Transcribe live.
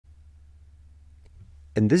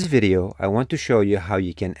In this video, I want to show you how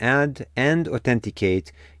you can add and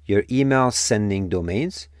authenticate your email sending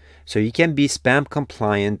domains so you can be spam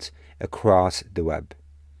compliant across the web.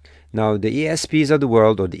 Now, the ESPs of the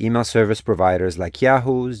world, or the email service providers like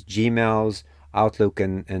Yahoo's, Gmail's, Outlook,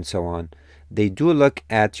 and so on, they do look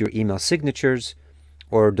at your email signatures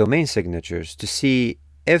or domain signatures to see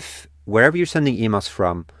if wherever you're sending emails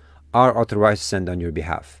from are authorized to send on your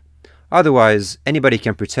behalf. Otherwise, anybody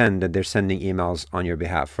can pretend that they're sending emails on your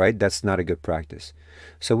behalf, right? That's not a good practice.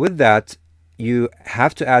 So with that, you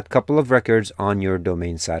have to add a couple of records on your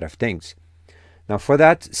domain side of things. Now for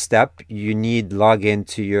that step, you need login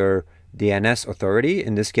to your DNS authority.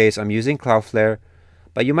 In this case, I'm using CloudFlare,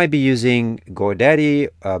 but you might be using GoDaddy,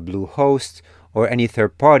 BlueHost, or any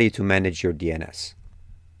third party to manage your DNS.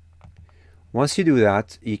 Once you do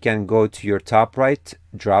that, you can go to your top right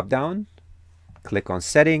drop-down, click on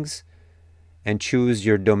Settings, and choose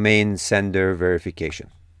your domain sender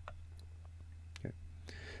verification. Okay.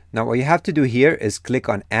 Now what you have to do here is click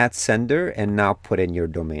on Add Sender and now put in your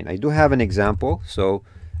domain. I do have an example, so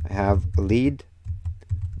I have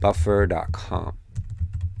leadbuffer.com.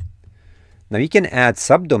 Now you can add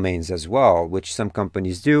subdomains as well, which some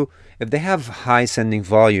companies do if they have high sending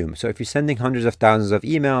volume. So if you're sending hundreds of thousands of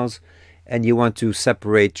emails and you want to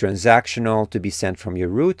separate transactional to be sent from your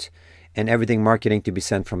root, and everything marketing to be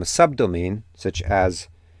sent from a subdomain, such as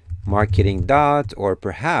marketing dot or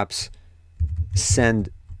perhaps send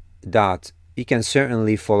dot, you can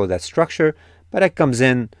certainly follow that structure, but it comes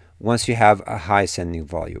in once you have a high sending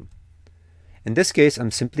volume. In this case,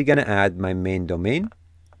 I'm simply going to add my main domain.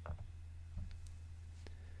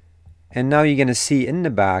 And now you're going to see in the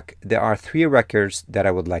back, there are 3 records that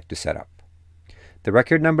I would like to set up. The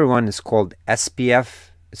record number 1 is called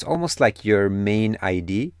SPF. It's almost like your main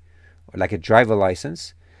ID, like a driver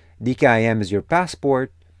license. DKIM is your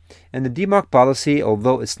passport. And the DMARC policy,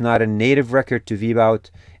 although it's not a native record to VBout,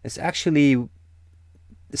 it's actually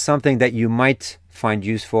something that you might find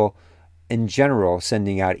useful in general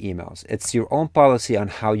sending out emails. It's your own policy on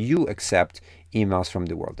how you accept emails from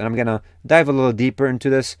the world. And I'm going to dive a little deeper into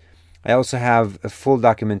this. I also have a full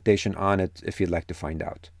documentation on it if you'd like to find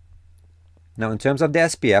out. Now in terms of the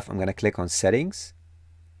SPF, I'm going to click on Settings.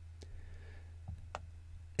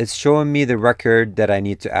 It's showing me the record that I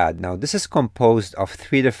need to add. Now this is composed of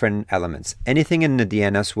 3 different elements. Anything in the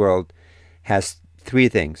DNS world has 3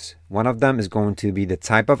 things. One of them is going to be the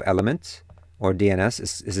type of element, or DNS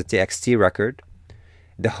is a TXT record.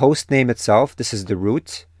 The host name itself, this is the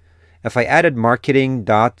root. If I added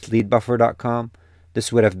marketing.leadbuffer.com,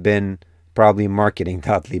 this would have been probably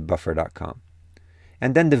marketing.leadbuffer.com.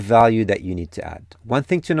 And then the value that you need to add. One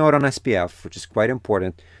thing to note on SPF, which is quite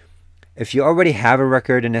important, if you already have a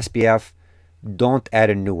record in SPF, don't add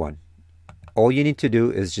a new one. All you need to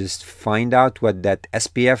do is just find out what that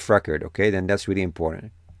SPF record, okay, then that's really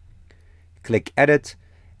important. Click Edit,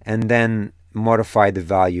 and then modify the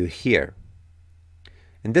value here.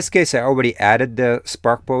 In this case, I already added the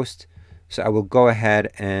Spark post, so I will go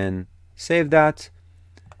ahead and save that,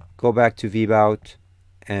 go back to VBout,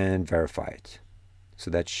 and verify it.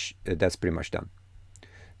 So that's pretty much done.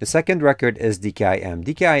 The second record is DKIM.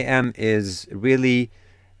 DKIM is really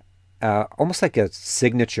almost like a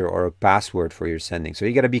signature or a password for your sending. So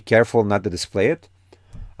you got to be careful not to display it.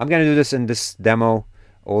 I'm going to do this in this demo,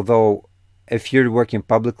 although if you're working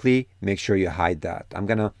publicly, make sure you hide that. I'm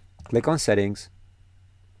going to click on Settings,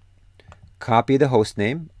 copy the host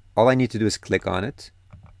name. All I need to do is click on it,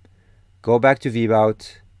 go back to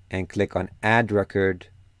VBout, and click on Add Record,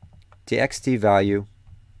 TXT value,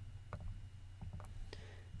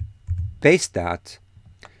 paste that.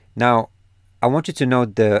 Now, I want you to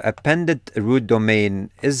note the appended root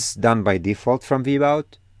domain is done by default from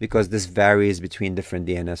VBout because this varies between different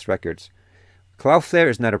DNS records. CloudFlare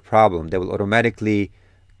is not a problem. They will automatically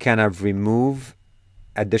kind of remove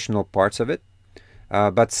additional parts of it.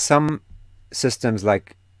 But some systems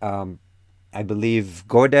like, I believe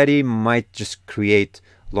GoDaddy might just create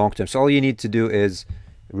long-term. So all you need to do is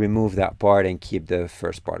remove that part and keep the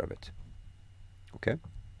first part of it. Okay.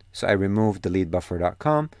 So I removed the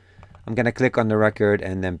leadbuffer.com. I'm going to click on the record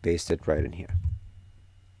and then paste it right in here.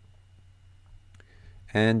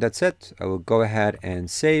 And that's it. I will go ahead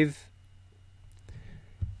and save.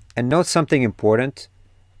 And note something important.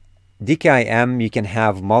 DKIM, you can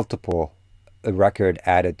have multiple record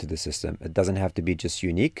added to the system. It doesn't have to be just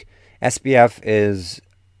unique. SPF is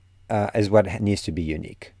what needs to be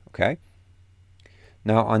unique. Okay.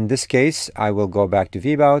 Now on this case, I will go back to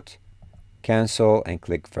VBout, cancel, and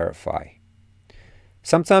click verify.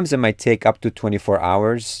 Sometimes it might take up to 24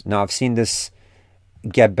 hours. Now I've seen this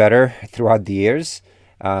get better throughout the years.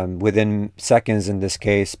 within seconds in this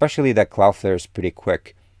case, especially that CloudFlare is pretty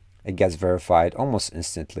quick. It gets verified almost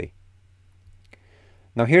instantly.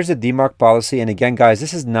 Now here's the DMARC policy, and again guys,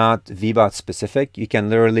 this is not VBOT specific. You can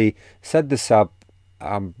literally set this up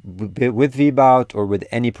with VBOT or with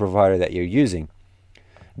any provider that you're using.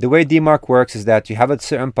 The way DMARC works is that you have a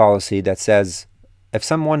certain policy that says if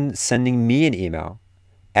someone's sending me an email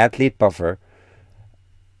at lead buffer,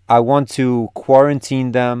 I want to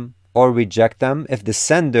quarantine them or reject them if the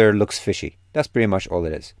sender looks fishy. That's pretty much all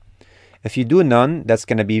it is. If you do none, that's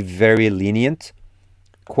going to be very lenient.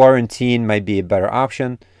 Quarantine might be a better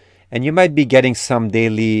option, and you might be getting some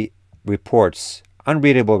daily reports,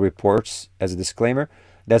 unreadable reports as a disclaimer,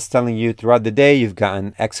 that's telling you throughout the day you've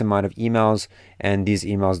gotten X amount of emails and these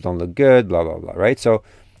emails don't look good, blah, blah, blah, right? So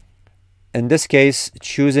in this case,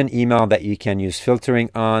 choose an email that you can use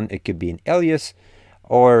filtering on. It could be an alias,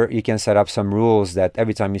 or you can set up some rules that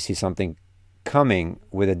every time you see something coming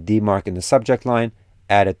with a DMARC in the subject line,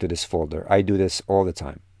 add it to this folder. I do this all the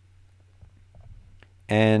time.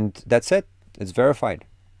 And that's it. It's verified.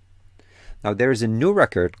 Now there is a new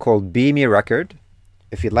record called BME record.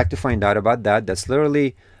 If you'd like to find out about that, that's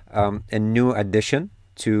literally a new addition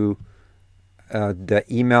to the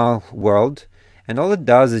email world. And all it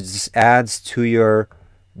does is just adds to your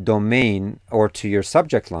domain or to your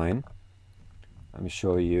subject line. Let me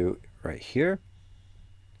show you right here.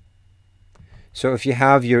 So if you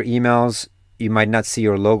have your emails, you might not see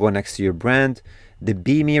your logo next to your brand. The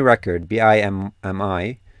BME record,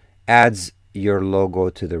 B-I-M-I, adds your logo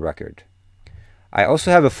to the record. I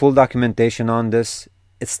also have a full documentation on this.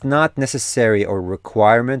 It's not necessary or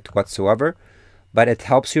requirement whatsoever, but it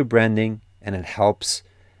helps your branding and it helps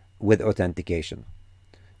with authentication.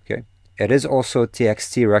 Okay, it is also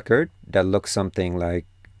TXT record that looks something like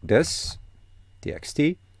this,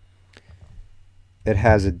 TXT. It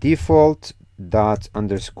has a default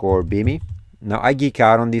 ._BME. Now I geek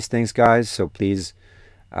out on these things, guys, so please,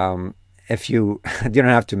 if you don't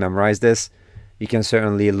have to memorize this, you can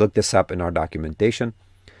certainly look this up in our documentation,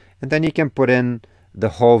 and then you can put in the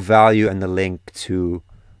whole value and the link to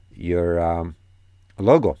your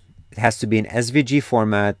logo. It has to be in SVG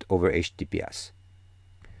format over HTTPS.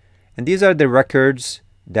 And these are the records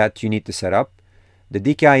that you need to set up. The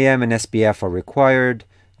DKIM and SPF are required.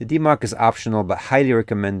 The DMARC is optional but highly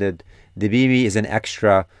recommended. The BME is an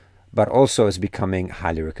extra, but also is becoming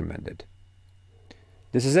highly recommended.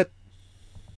 This is it.